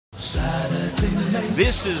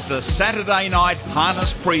This is the Saturday Night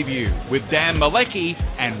Harness Preview with Dan Mielicki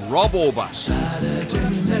and Rob Auber.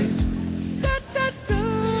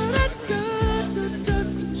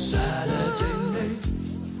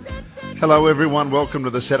 Hello everyone, welcome to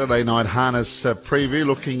the Saturday Night Harness Preview,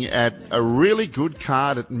 looking at a really good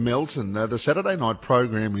card at Melton. The Saturday night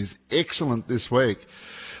program is excellent this week.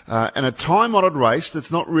 And a time-honoured race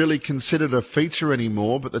that's not really considered a feature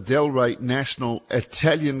anymore, but the Del Rey National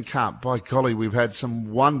Italian Cup. By golly, we've had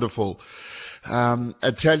some wonderful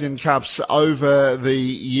Italian Cups over the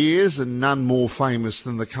years, and none more famous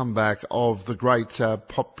than the comeback of the great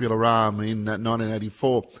Popular Arm in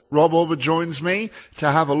 1984. Rob Auber joins me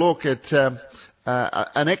to have a look at an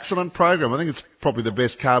excellent program. I think it's probably the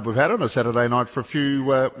best card we've had on a Saturday night for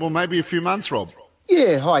maybe a few months, Rob.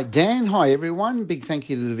 Yeah, hi Dan, hi everyone. Big thank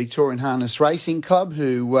you to the Victorian Harness Racing Club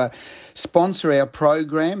who sponsor our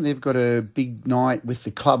program. They've got a big night with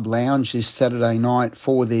the Club Lounge this Saturday night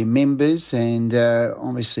for their members, and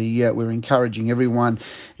obviously we're encouraging everyone,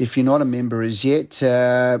 if you're not a member as yet,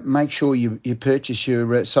 make sure you purchase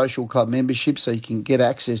your social club membership so you can get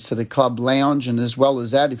access to the Club Lounge, and as well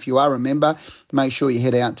as that, if you are a member, make sure you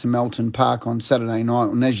head out to Melton Park on Saturday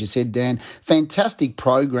night. And as you said, Dan, fantastic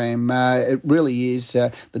program. It really is.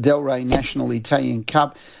 The Del Rey National Italian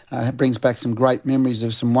Cup brings back some great memories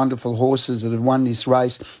of some wonderful horses that have won this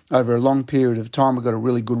race over a long period of time. We've got a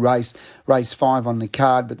really good race 5 on the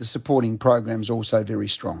card, but the supporting program's also very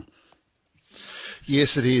strong.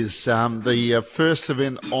 Yes, it is. The first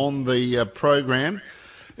event on the program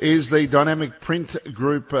is the Dynamic Print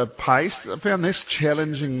Group Pace. I found this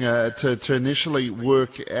challenging to initially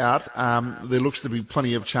work out. There looks to be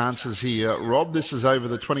plenty of chances here. Rob, this is over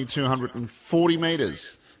the 2,240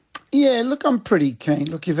 metres. Yeah, look, I'm pretty keen.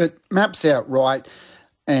 Look, if it maps out right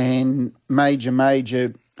and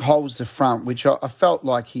Major holds the front, which I felt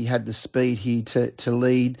like he had the speed here to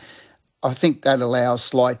lead, I think that allows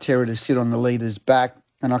Sly Terror to sit on the leader's back,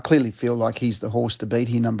 and I clearly feel like he's the horse to beat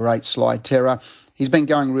here, number 8, Sly Terror. He's been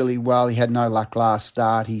going really well. He had no luck last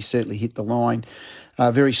start. He certainly hit the line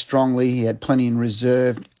very strongly. He had plenty in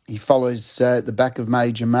reserve. He follows the back of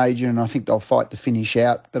Major, and I think they'll fight to finish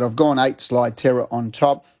out. But I've gone 8, Sly Terror on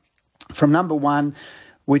top. From number 1,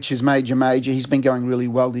 which is Major, he's been going really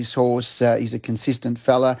well, this horse. He's a consistent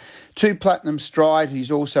fella. 2, Platinum Stride,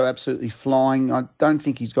 he's also absolutely flying. I don't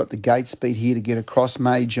think he's got the gate speed here to get across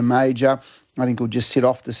Major. I think he'll just sit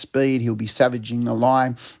off the speed. He'll be savaging the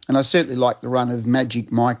line. And I certainly like the run of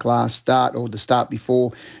Magic Mike last start, or the start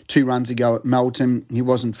before, 2 runs ago at Melton. He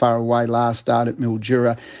wasn't far away last start at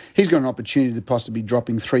Mildura. He's got an opportunity to possibly drop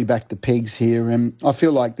him 3 back to pegs here. And I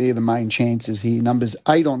feel like they're the main chances here. Numbers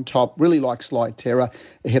 8 on top, really like Sly Terror,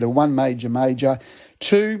 ahead of 1, Major.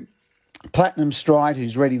 2, Platinum Stride,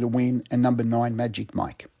 who's ready to win, and number 9, Magic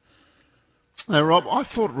Mike. Now, Rob, I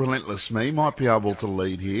thought Relentless Me might be able to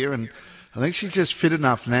lead here, and I think she's just fit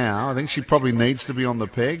enough now. I think she probably needs to be on the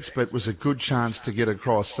pegs, but it was a good chance to get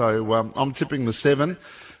across. So I'm tipping the 7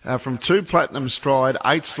 from 2, Platinum Stride,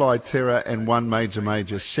 8, Sly Terror, and 1,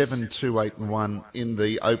 Major. 7, 2, 8, and 1 in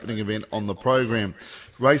the opening event on the program.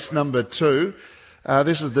 Race number 2.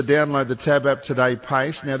 This is the Download the Tab app today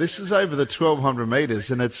pace. Now, this is over the 1,200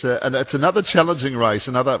 metres, and it's another challenging race,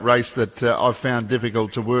 another race that I've found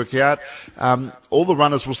difficult to work out. All the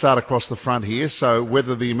runners will start across the front here, so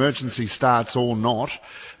whether the emergency starts or not,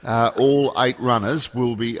 all 8 runners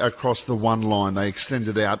will be across the one line. They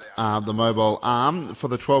extended out the mobile arm for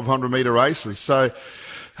the 1,200 metre races. So,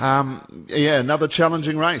 another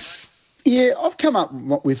challenging race. Yeah, I've come up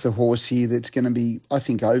with a horse here that's going to be, I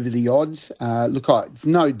think, over the odds. Look, I've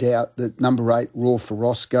no doubt that number 8, Raw for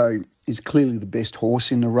Roscoe, is clearly the best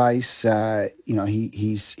horse in the race.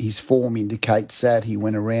 His form indicates that. He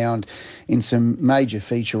went around in some major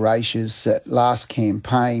feature races last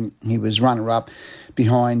campaign. He was runner-up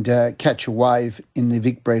behind Catch a Wave in the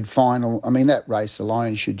Vic Bred final. I mean, that race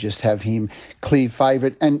alone should just have him clear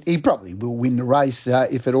favourite, and he probably will win the race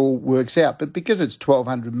if it all works out. But because it's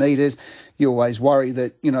 1,200 metres, you always worry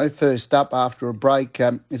that, first up after a break,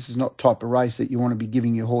 this is not the type of race that you want to be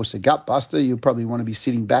giving your horse a gut buster. You probably want to be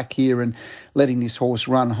sitting back here and letting this horse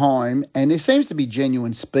run home. And there seems to be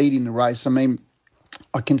genuine speed in the race. I mean,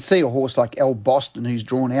 I can see a horse like El Boston, who's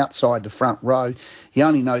drawn outside the front row. He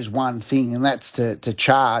only knows one thing, and that's to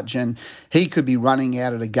charge. And he could be running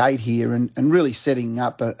out of the gate here and really setting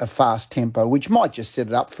up a fast tempo, which might just set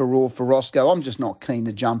it up for Raw for Roscoe. I'm just not keen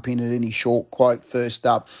to jump in at any short quote first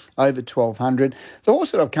up over 1,200. The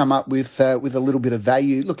horse that I've come up with a little bit of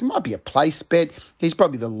value, look, it might be a place bet. He's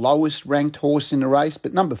probably the lowest ranked horse in the race,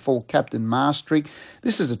 but number 4, Captain Mastery.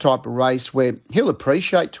 This is a type of race where he'll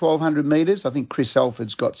appreciate 1,200 metres. I think Chris Elford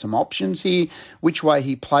Crawford's got some options here. Which way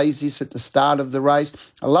he plays this at the start of the race.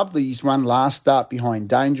 I love his run last start behind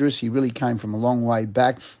Dangerous. He really came from a long way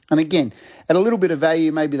back. And again, at a little bit of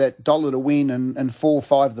value, maybe that $1 to win and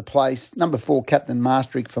 4-5 the place. Number 4, Captain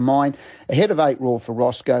Maastricht for mine. Ahead of 8, Raw for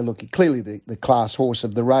Roscoe. Look, clearly the class horse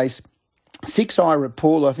of the race. 6, Ira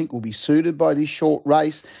Pool, I think, will be suited by this short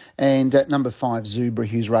race. And at number 5, Zubra,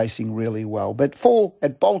 who's racing really well. But 4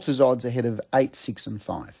 at Bolter's odds ahead of 8, 6 and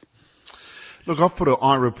 5. Look, I've put an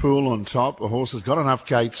Ira Pool on top. A horse has got enough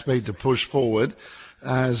gate speed to push forward.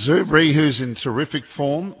 Zubri, who's in terrific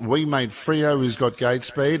form. We made Frio, who's got gate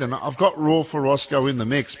speed. And I've got Raw for Roscoe in the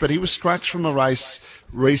mix. But he was scratched from a race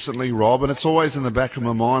recently, Rob. And it's always in the back of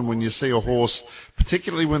my mind when you see a horse,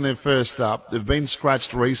 particularly when they're first up, they've been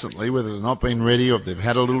scratched recently, whether they've not been ready or if they've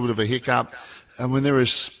had a little bit of a hiccup. And when they're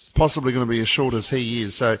possibly going to be as short as he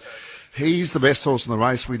is. So he's the best horse in the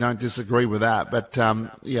race. We don't disagree with that. But,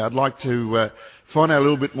 I'd like to find out a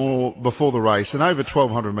little bit more before the race. And over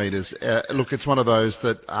 1,200 metres, look, it's one of those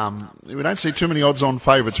that we don't see too many odds-on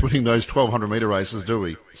favourites winning those 1,200-metre races, do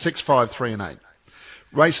we? 6, 5, 3 and 8.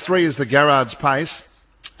 Race 3 is the Garrard's Pace.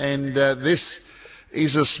 And this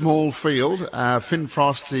is a small field. Finn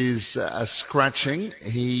Frost is scratching.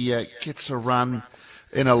 He gets a run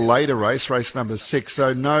in a later race, race number 6.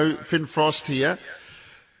 So no Finn Frost here.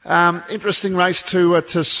 Interesting race to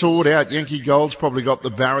sort out. Yankee Gold's probably got the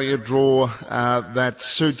barrier draw that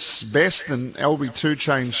suits best, and LB2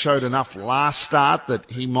 Chain showed enough last start that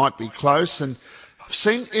he might be close. And I've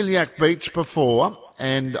seen Iliac Beach before,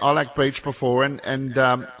 and Ilac Beach before, and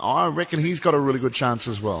I reckon he's got a really good chance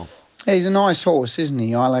as well. He's a nice horse, isn't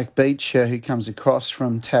he? Ilac Beach, who comes across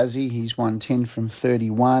from Tassie. He's won 10 from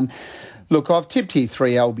 31. Look, I've tipped here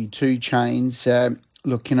 3 LB2 Chains.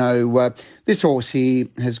 Look, this horse here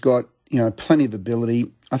has got, plenty of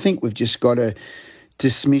ability. I think we've just got to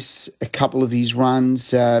dismiss a couple of his runs.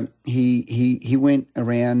 He went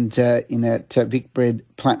around in that Vicbred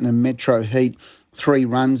Platinum Metro Heat 3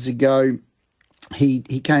 runs ago. He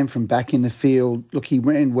came from back in the field. Look, he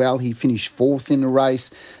ran well. He finished 4th in the race.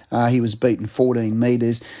 He was beaten 14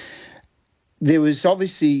 metres. There was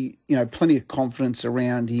obviously, plenty of confidence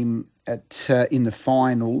around him in the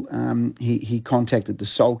final. He contacted the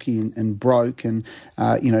sulky and broke and,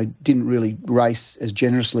 didn't really race as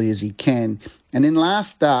generously as he can. And then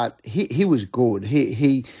last start, he was good.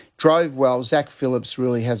 He drove well. Zach Phillips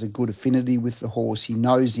really has a good affinity with the horse. He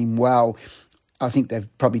knows him well. I think they've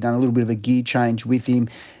probably done a little bit of a gear change with him.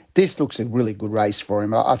 This looks a really good race for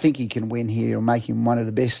him. I think he can win here and make him one of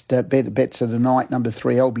the best bets of the night. Number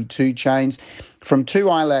 3, LB2 Chains. From 2,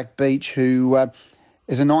 Ilac Beach, who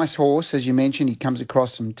is a nice horse. As you mentioned, he comes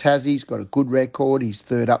across from Tassie. He's got a good record. He's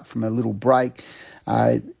 3rd up from a little break.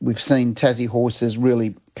 We've seen Tassie horses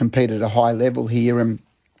really compete at a high level here, and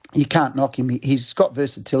you can't knock him. He's got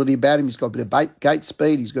versatility about him. He's got a bit of gate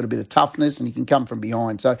speed. He's got a bit of toughness, and he can come from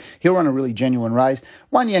behind. So he'll run a really genuine race.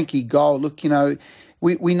 1 Yankee Gold. Look,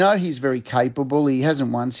 we know he's very capable. He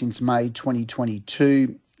hasn't won since May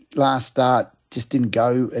 2022. Last start just didn't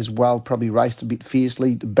go as well. Probably raced a bit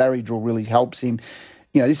fiercely. The barrier draw really helps him.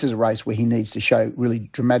 This is a race where he needs to show really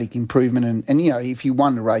dramatic improvement. And if he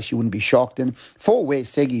won the race, you wouldn't be shocked. And 4 Where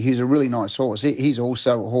Seggy, who's a really nice horse. He's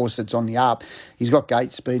also a horse that's on the up. He's got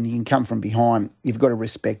gate speed and he can come from behind. You've got to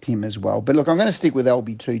respect him as well. But look, I'm going to stick with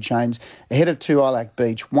LB2 Chains. Ahead of 2 Ilac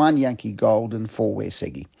Beach, 1 Yankee Gold and 4 Where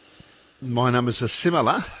Seggy. My numbers are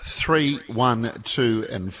similar, 3, 1, 2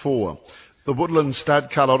 and 4. The Woodland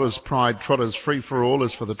Stud, Carlotta's Pride, Trotters Free for All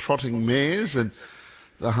is for the trotting mares, and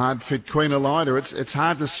the hard fit Queen Elida. It's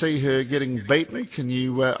hard to see her getting beaten. Can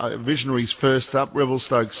you, Visionary's first up,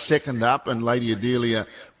 Revelstoke second up, and Lady Adelia,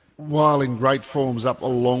 while in great form's up a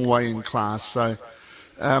long way in class. So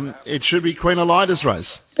it should be Queen Elida's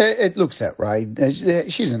race. It looks that way.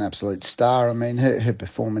 She's an absolute star. I mean, her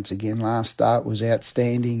performance again last start was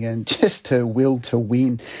outstanding, and just her will to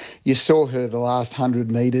win. You saw her the last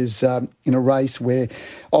 100 metres in a race where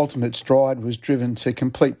Ultimate Stride was driven to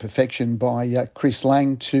complete perfection by Chris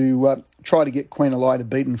Lang to try to get Queen Elida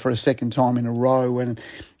beaten for a second time in a row, and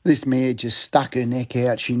this mare just stuck her neck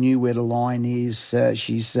out. She knew where the line is.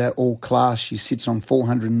 She's all class. She sits on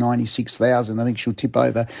 $496,000. I think she'll tip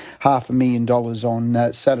over $500,000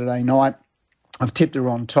 on Saturday night. I've tipped her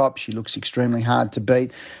on top. She looks extremely hard to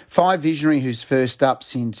beat. 5 Visionary, who's first up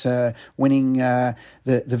since winning the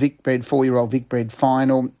Vicbred, 4-year-old Vicbred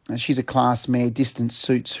final. She's a class mare. Distance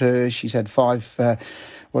suits her. She's had 5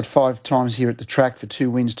 times here at the track for 2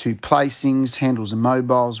 wins, 2 placings, handles and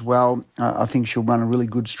mobiles well. I think she'll run a really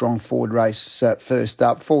good, strong forward race first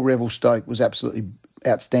up. 4 Revelstoke was absolutely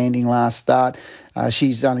outstanding last start.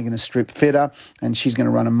 She's only going to strip fitter, and she's going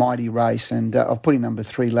to run a mighty race. And I've put in number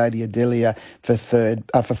 3, Lady Adelia, for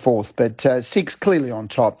fourth. But 6 clearly on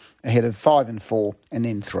top, ahead of 5 and 4, and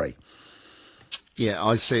then 3. Yeah,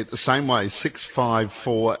 I see it the same way. 6, 5,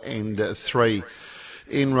 4 and 3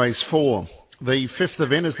 in race 4. The 5th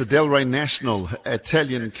event is the Delray National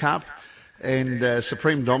Italian Cup, and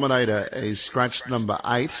Supreme Dominator is scratched number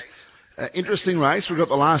 8. Interesting race. We've got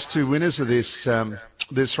the last 2 winners of this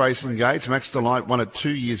race engaged. Max Delight won it 2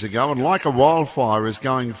 years ago, and Like a Wildfire is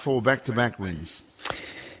going for back-to-back wins.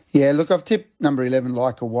 Yeah, look, I've tipped number 11,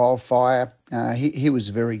 Like a Wildfire. He was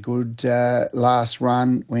very good last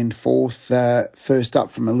run, went fourth, first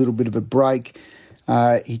up from a little bit of a break.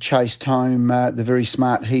 He chased home the very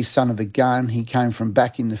smart He's Son of a Gun. He came from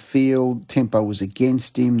back in the field. Tempo was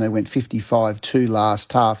against him. They went 55-2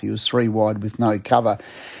 last half. He was 3 wide with no cover.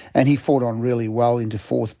 And he fought on really well into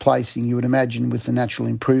fourth placing. You would imagine with the natural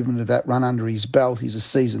improvement of that run under his belt, he's a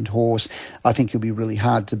seasoned horse. I think he'll be really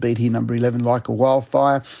hard to beat here. Number 11, Like a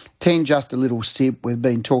Wildfire. 10, Just a Little Sip. We've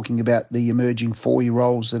been talking about the emerging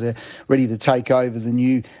 4-year-olds that are ready to take over the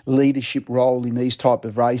new leadership role in these type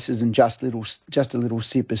of races, and Just a Little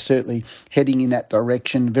Sip is certainly heading in that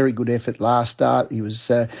direction. Very good effort last start. He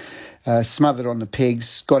was smothered on the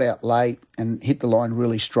pegs, got out late and hit the line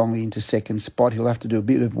really strongly into second spot. He'll have to do a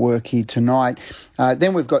bit of work here tonight.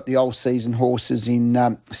 Then we've got the old season horses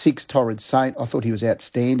in 6, Torrid Saint. I thought he was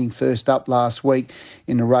outstanding first up last week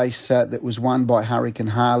in a race that was won by Hurricane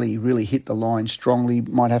Harley. He really hit the line strongly.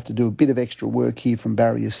 Might have to do a bit of extra work here from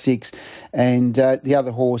barrier 6. And the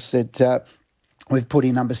other horse that we've put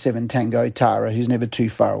in, number 7, Tango Tara, who's never too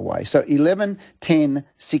far away. So 11, 10,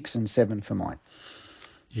 6 and 7 for mine.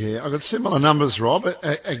 Yeah, I've got similar numbers, Rob.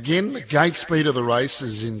 Again, the gate speed of the race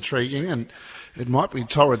is intriguing, and it might be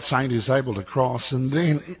Torrid Saint who's able to cross. And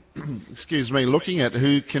then, looking at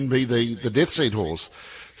who can be the death seat horse,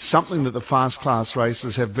 something that the fast class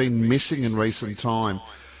races have been missing in recent time.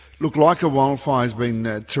 Look, Like a Wildfire has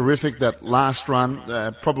been terrific. That last run,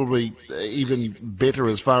 probably even better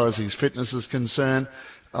as far as his fitness is concerned.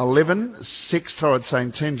 11, 6, Torrid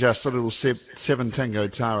Saint, 10, Just a Little Sip, 7, Tango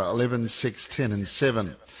Tara, 11, 6, 10 and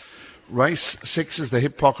 7. Race 6 is the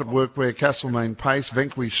hip pocket workwear Castlemaine Pace.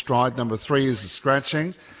 Vanquish Stride, number 3, is the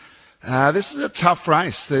scratching. This is a tough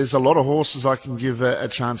race. There's a lot of horses I can give a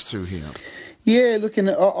chance to here. Yeah, look, and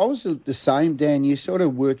I was the same, Dan. You sort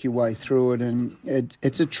of work your way through it, and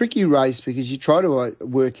it's a tricky race because you try to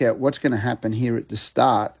work out what's going to happen here at the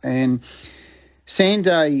start. And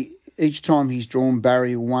Sanday, each time he's drawn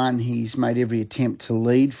barrier 1, he's made every attempt to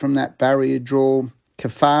lead from that barrier draw.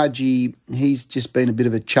 Kafaji, he's just been a bit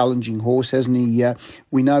of a challenging horse, hasn't he?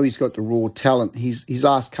 We know he's got the raw talent. His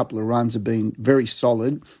last couple of runs have been very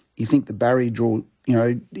solid. You think the barrier draw,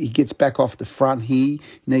 he gets back off the front here. He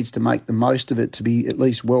needs to make the most of it to be at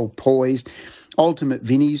least well poised. Ultimate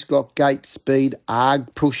Vinny's got gate speed.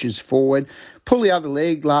 Arg pushes forward. Pull the other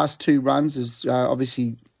leg, last 2 runs is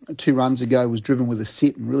obviously 2 runs ago was driven with a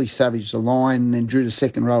sit and really savaged the line, and then drew to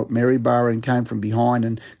second row at Maryborough and came from behind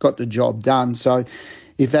and got the job done. So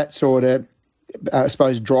if that sort of, I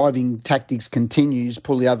suppose, driving tactics continues,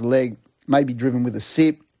 pull the other leg, maybe driven with a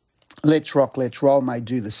sip, Let's Rock, Let's Roll may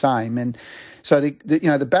do the same. And so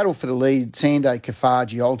the battle for the lead, Sanday,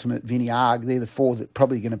 Kafaji, Ultimate, Vinny, Arg, they're the 4 that are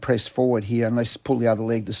probably going to press forward here unless pull the other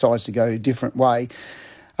leg decides to go a different way.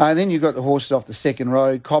 Then you've got the horses off the second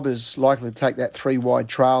row. Cobber's likely to take that 3 wide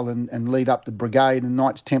trail and lead up the brigade, and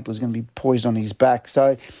Knights Templar's going to be poised on his back.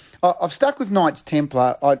 So I've stuck with Knights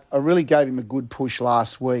Templar. I really gave him a good push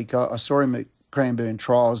last week. I saw him at Cranbourne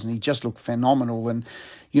Trials and he just looked phenomenal. And,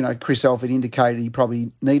 Chris Elford indicated he probably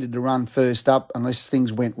needed to run first up unless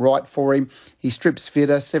things went right for him. He strips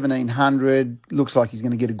fitter, 1700. Looks like he's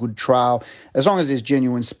going to get a good trail. As long as there's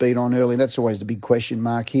genuine speed on early, that's always the big question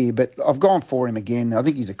mark here. But I've gone for him again. I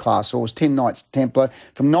think he's a class horse. 10 Knights Templar.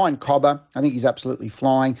 From 9 Cobber, I think he's absolutely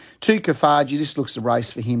flying. 2 Kafaji, this looks a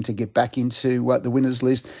race for him to get back into the winners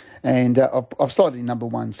list. And I've slotted in number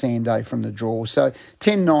 1, Sanday, from the draw. So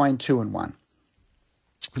 10, 9, 2 and 1.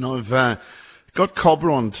 And I've got Cobber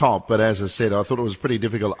on top, but as I said, I thought it was pretty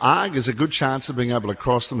difficult. Arg is a good chance of being able to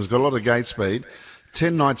cross them. He's got a lot of gate speed.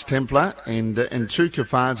 10 Knights Templar and 2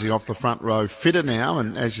 Kafaji off the front row. Fitter now,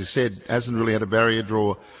 and as you said, hasn't really had a barrier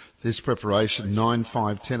draw this preparation. 9,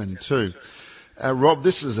 5, 10 and 2. Rob,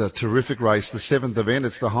 this is a terrific race, the 7th event.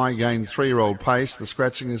 It's the Hygain 3-year-old Pace. The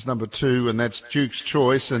scratching is number 2, and that's Duke's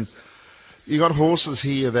Choice. And you got horses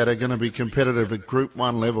here that are going to be competitive at Group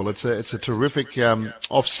 1 level. It's a terrific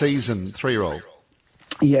off-season 3-year-old.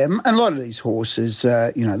 Yeah, and a lot of these horses,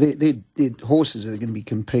 they're horses that are going to be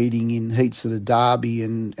competing in heats of the Derby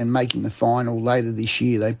and making the final later this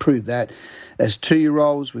year. They proved that as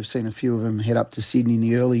 2-year-olds. We've seen a few of them head up to Sydney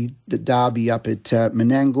in the Derby up at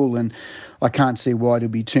Menangle, and I can't see why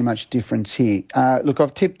there'll be too much difference here. Look,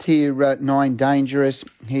 I've tipped here 9 Dangerous.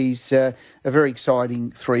 He's a very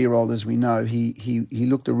exciting 3-year-old, as we know. He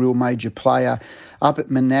looked a real major player up at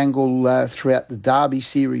Menangle throughout the Derby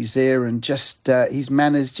series there, and just his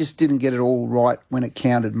manners just didn't get it all right when it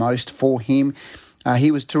counted most for him.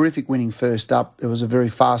 He was terrific winning first up. It was a very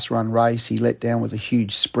fast-run race. He let down with a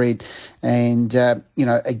huge spread. And,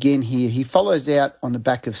 again here, he follows out on the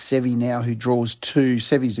back of Sevi now, who draws 2.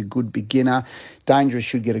 Sevi's a good beginner. Dangerous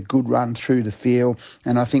should get a good run through the field.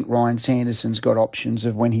 And I think Ryan Sanderson's got options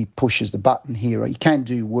of when he pushes the button here. He can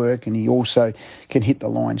do work, and he also can hit the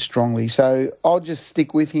line strongly. So I'll just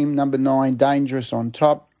stick with him, number 9, Dangerous on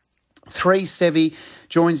top. 3, Sevi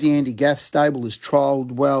joins the Andy Gaff stable, has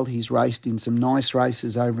trialled well. He's raced in some nice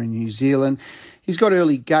races over in New Zealand. He's got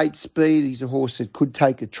early gate speed. He's a horse that could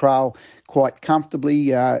take a trail quite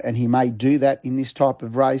comfortably, and he may do that in this type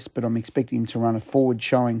of race, but I'm expecting him to run a forward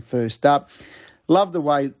showing first up. Love the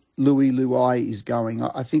way Louis Luai is going.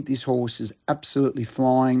 I think this horse is absolutely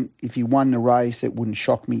flying. If he won the race, it wouldn't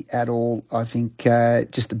shock me at all. I think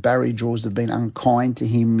just the barrier draws have been unkind to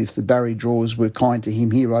him. If the barrier draws were kind to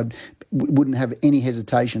him here, wouldn't have any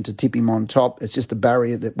hesitation to tip him on top. It's just the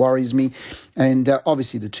barrier that worries me. And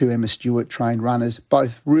obviously the 2 Emma Stewart trained runners,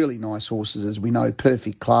 both really nice horses, as we know,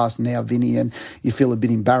 perfect class now, Vinny, and you feel a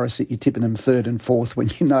bit embarrassed that you're tipping them 3rd and 4th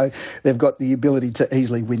when you know they've got the ability to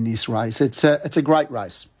easily win this race. It's a great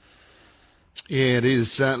race. Yeah, it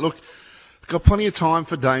is. Look, got plenty of time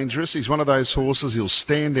for Dangerous. He's one of those horses, he'll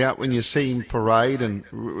stand out when you see him parade, and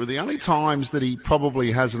the only times that he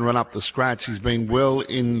probably hasn't run up the scratch, he's been well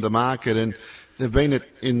in the market, and they've been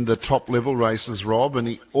in the top level races, Rob, and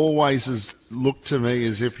he always has looked to me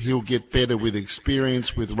as if he'll get better with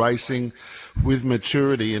experience, with racing, with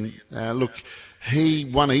maturity. And look, he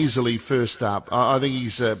won easily first up. I think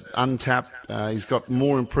he's untapped. He's got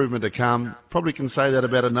more improvement to come. Probably can say that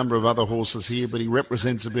about a number of other horses here, but he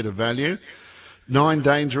represents a bit of value. 9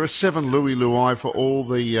 Dangerous, 7 Louis Luai for all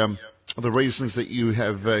the reasons that you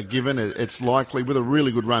have given. It's likely with a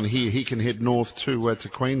really good run here, he can head north to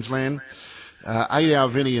Queensland. 8 Hour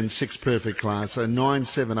Vinny and 6 Perfect Class. So 9,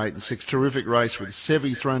 7, 8 and 6. Terrific race with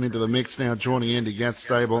Sevi thrown into the mix now, joining Andy Gath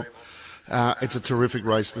stable. It's a terrific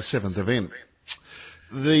race, the 7th event.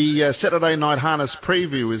 The Saturday Night Harness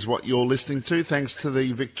Preview is what you're listening to, thanks to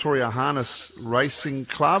the Victoria Harness Racing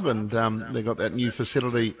Club, and they've got that new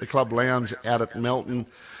facility, the Club Lounge, out at Melton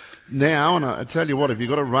now. And I tell you what, if you've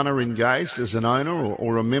got a runner engaged as an owner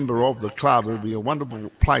or a member of the club, it would be a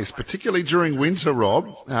wonderful place, particularly during winter,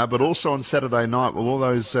 Rob, but also on Saturday night with all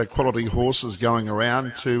those quality horses going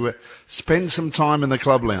around, to spend some time in the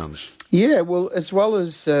Club Lounge. Yeah, well, as well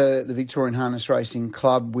as the Victorian Harness Racing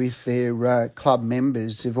Club with their club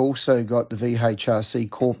members, they've also got the VHRC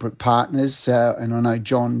corporate partners, and I know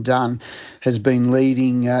John Dunn has been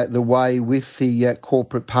leading the way with the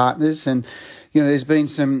corporate partners. And you know, there's been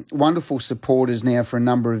some wonderful supporters now for a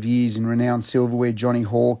number of years in Renowned Silverware, Johnny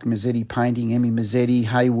Hawk, Mazzetti Painting, Emmy Mazzetti,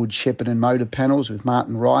 Haywood, Shepherd and Motor Panels with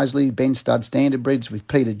Martin Risley, Ben Stud Standardbreds with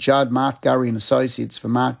Peter Judd, Mark Gurry and Associates for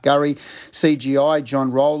Mark Gurry, CGI, John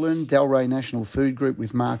Rowland, Delray National Food Group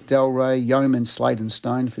with Mark Delray, Yeoman, Slate and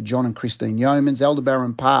Stone for John and Christine Yeomans,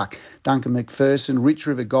 Aldebaran Park, Duncan McPherson, Rich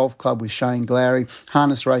River Golf Club with Shane Glary,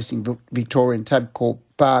 Harness Racing Victorian Tabcorp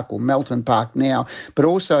Park or Melton Park now, but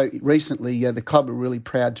also recently the club are really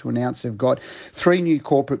proud to announce they've got 3 new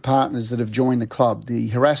corporate partners that have joined the club.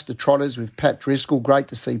 The Harasta Trotters with Pat Driscoll, great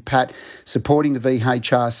to see Pat supporting the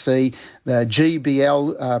VHRC, the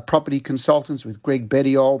GBL Property Consultants with Greg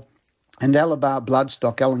Bettiol, and Alabar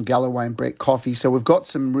Bloodstock, Alan Galloway and Brett Coffey. So we've got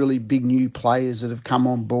some really big new players that have come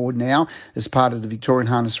on board now as part of the Victorian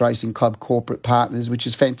Harness Racing Club corporate partners, which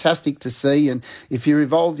is fantastic to see. And if you're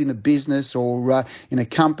involved in a business or in a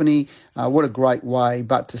company, what a great way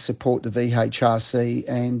but to support the VHRC.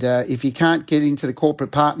 And if you can't get into the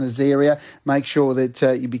corporate partners area, make sure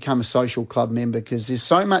that you become a social club member, because there's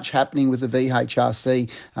so much happening with the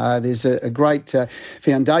VHRC. There's a great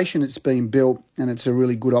foundation that's been built, and it's a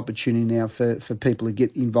really good opportunity now for people to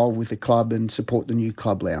get involved with the club and support the new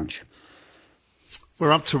club lounge.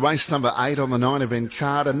 We're up to race number 8 on the 9-event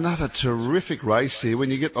card. Another terrific race here. When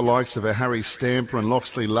you get the likes of a Harry Stamper and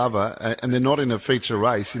Loxley Lover, and they're not in a feature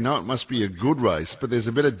race, you know it must be a good race. But there's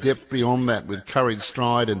a bit of depth beyond that with Courage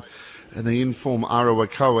Stride and the informed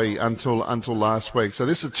Arawakoe until last week. So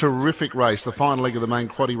this is a terrific race, the final leg of the main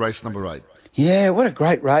quaddie, race number 8. Yeah, what a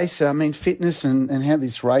great race. I mean, fitness and how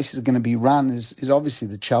this race is going to be run is obviously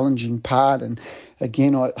the challenging part. And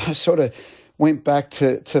again, I sort of went back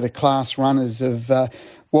to the class runners of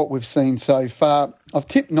what we've seen so far. I've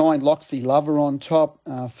tipped 9 Loxley Lover on top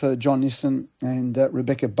for John Nissen and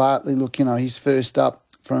Rebecca Bartley. Look, he's first up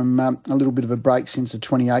from a little bit of a break since the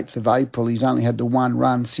 28th of April. He's only had the one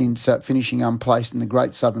run since finishing unplaced in the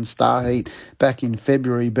Great Southern Star Heat back in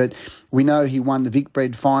February. But we know he won the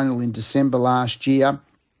Vicbred final in December last year.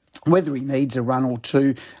 Whether he needs a run or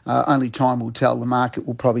two, only time will tell. The market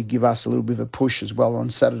will probably give us a little bit of a push as well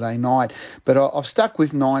on Saturday night. But I've stuck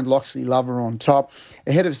with 9 Loxley Lover on top.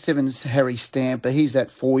 Ahead of 7's Harry Stamper. He's that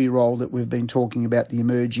 4-year-old that we've been talking about, the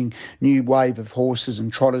emerging new wave of horses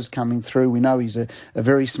and trotters coming through. We know he's a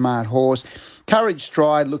very smart horse. Courage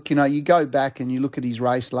Stride, look, you go back and you look at his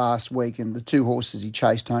race last week and the 2 horses he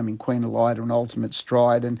chased home in Queen Elida and Ultimate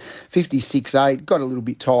Stride, and 56.8, got a little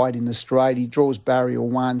bit tired in the straight. He draws barrier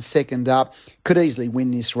 1, second up, could easily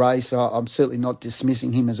win this race. I'm certainly not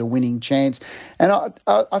dismissing him as a winning chance. And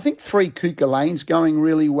I think 3 Kuka Lane's going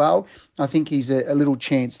really well. I think he's a little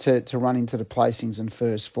chance to run into the placings and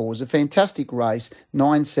first fours. A fantastic race,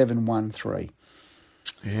 9-7-1-3.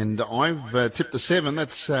 And I've tipped the 7.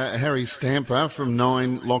 That's Harry Stamper from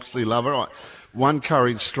 9 Loxley Lover. 1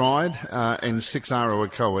 Courage Stride and 6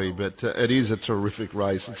 Arawakoe. But it is a terrific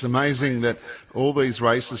race. It's amazing that all these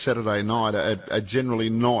races Saturday night are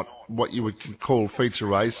generally not what you would call feature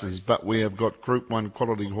races, but we have got Group 1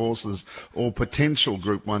 quality horses or potential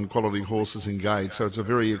Group 1 quality horses engaged. So it's a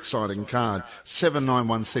very exciting card.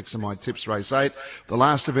 7-9-1-6 are my tips, race 8. The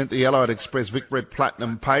last event, the Allied Express Vicbred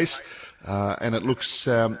Platinum Pace. And it looks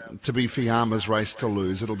to be Fiamma's race to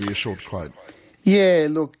lose. It'll be a short quote. Yeah,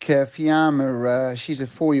 look, Fiamma, she's a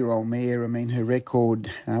 4-year-old mare. I mean, her record,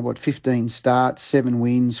 15 starts, 7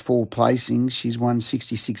 wins, 4 placings. She's won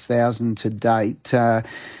 66,000 to date.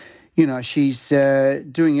 She's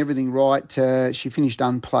doing everything right. She finished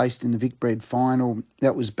unplaced in the Vicbred final.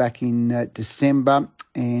 That was back in December.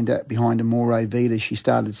 And behind Amore Vita, she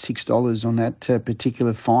started $6 on that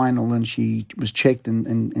particular final, and she was checked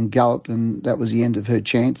and galloped, and that was the end of her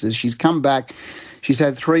chances. She's come back. She's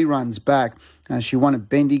had 3 runs back. She won at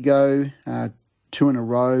Bendigo 2 in a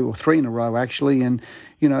row, or 3 in a row actually, and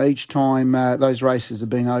each time those races have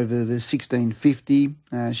been over the 1650.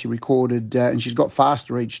 She recorded, and she's got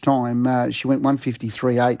faster each time. She went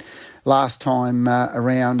 153.8 last time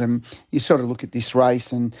around, and you sort of look at this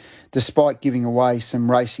race, and despite giving away some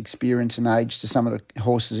race experience and age to some of the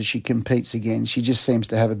horses that she competes against, she just seems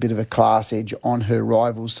to have a bit of a class edge on her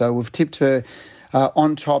rivals. So we've tipped her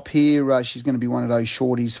on top here. She's going to be one of those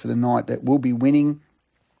shorties for the night that will be winning.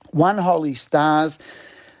 1 Holy Stars.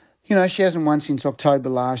 She hasn't won since October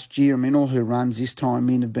last year. I mean, all her runs this time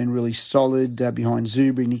in have been really solid behind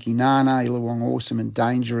Zubri, Nikki Nana, Illawong Awesome and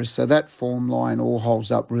Dangerous. So that form line all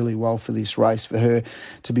holds up really well for this race for her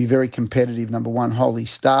to be very competitive. Number 1, Holy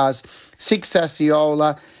Stars. 6,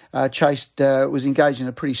 Sassiola. Was engaged in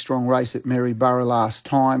a pretty strong race at Maryborough last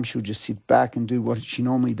time. She'll just sit back and do what she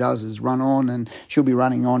normally does, is run on, and she'll be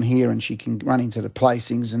running on here, and she can run into the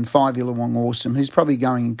placings. And 5, Illawong Awesome, who's probably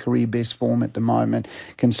going in career best form at the moment,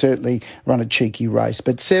 can certainly run a cheeky race.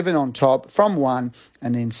 But 7 on top from 1,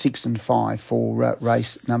 and then 6 and 5 for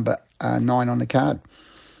race number 9 on the card.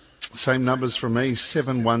 Same numbers for me,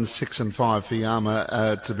 7, 1, 6 and 5 for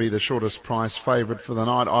Yama to be the shortest price favourite for the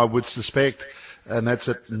night, I would suspect. And that's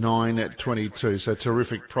at 9.22. So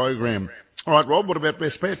terrific program. All right, Rob, what about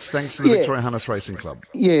best bets? Thanks to the Victoria Harness Racing Club.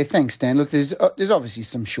 Yeah, thanks, Dan. Look, there's obviously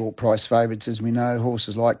some short price favourites, as we know.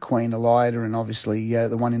 Horses like Queen Elida and obviously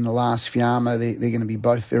the one in the last Fiamma, they're going to be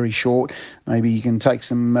both very short. Maybe you can take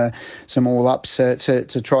some all-ups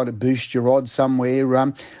to try to boost your odds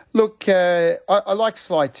somewhere. Look, I like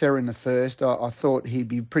Sly Terror in the first. I thought he'd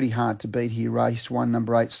be pretty hard to beat here. Race 1,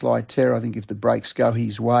 number 8, Sly Terror. I think if the breaks go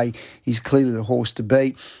his way, he's clearly the horse to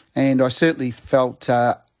beat. And I certainly felt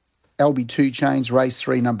LB2 Chains, race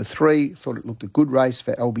 3, number 3. Thought it looked a good race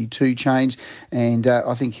for LB2 Chains, and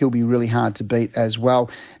I think he'll be really hard to beat as well.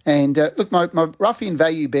 And look, my ruffian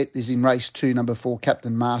value bet is in race 2, number 4,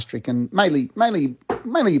 Captain Maastricht, and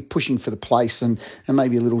mainly pushing for the place and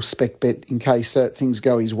maybe a little spec bet in case things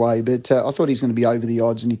go his way. But I thought he's going to be over the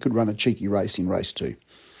odds, and he could run a cheeky race in race 2.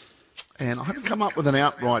 And I haven't come up with an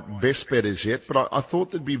outright best bet as yet, but I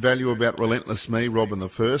thought there'd be value about Relentless Me, Rob, in the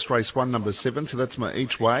first. Race 1, number 7, so that's my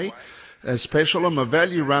each way special. And my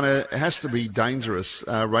value runner has to be Dangerous,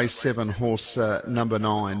 race 7, horse number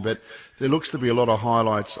 9. But there looks to be a lot of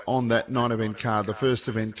highlights on that 9-event card. The first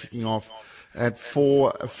event kicking off at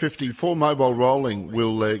 4:50. 4 Mobile Rolling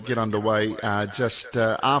will get underway just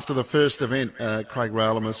after the first event. Craig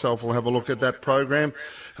Rail and myself will have a look at that program.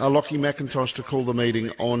 Lockie McIntosh to call the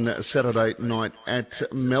meeting on Saturday night at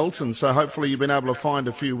Melton. So hopefully you've been able to find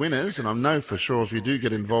a few winners, and I know for sure if you do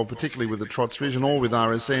get involved, particularly with the Trots Vision or with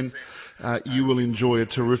RSN, you will enjoy a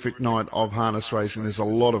terrific night of harness racing. There's a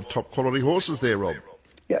lot of top quality horses there, Rob.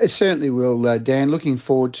 Yeah, it certainly will, Dan. Looking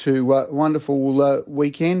forward to a wonderful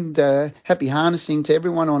weekend. Happy harnessing to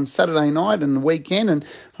everyone on Saturday night and the weekend, and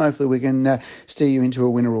hopefully we can steer you into a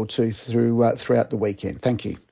winner or two throughout the weekend. Thank you.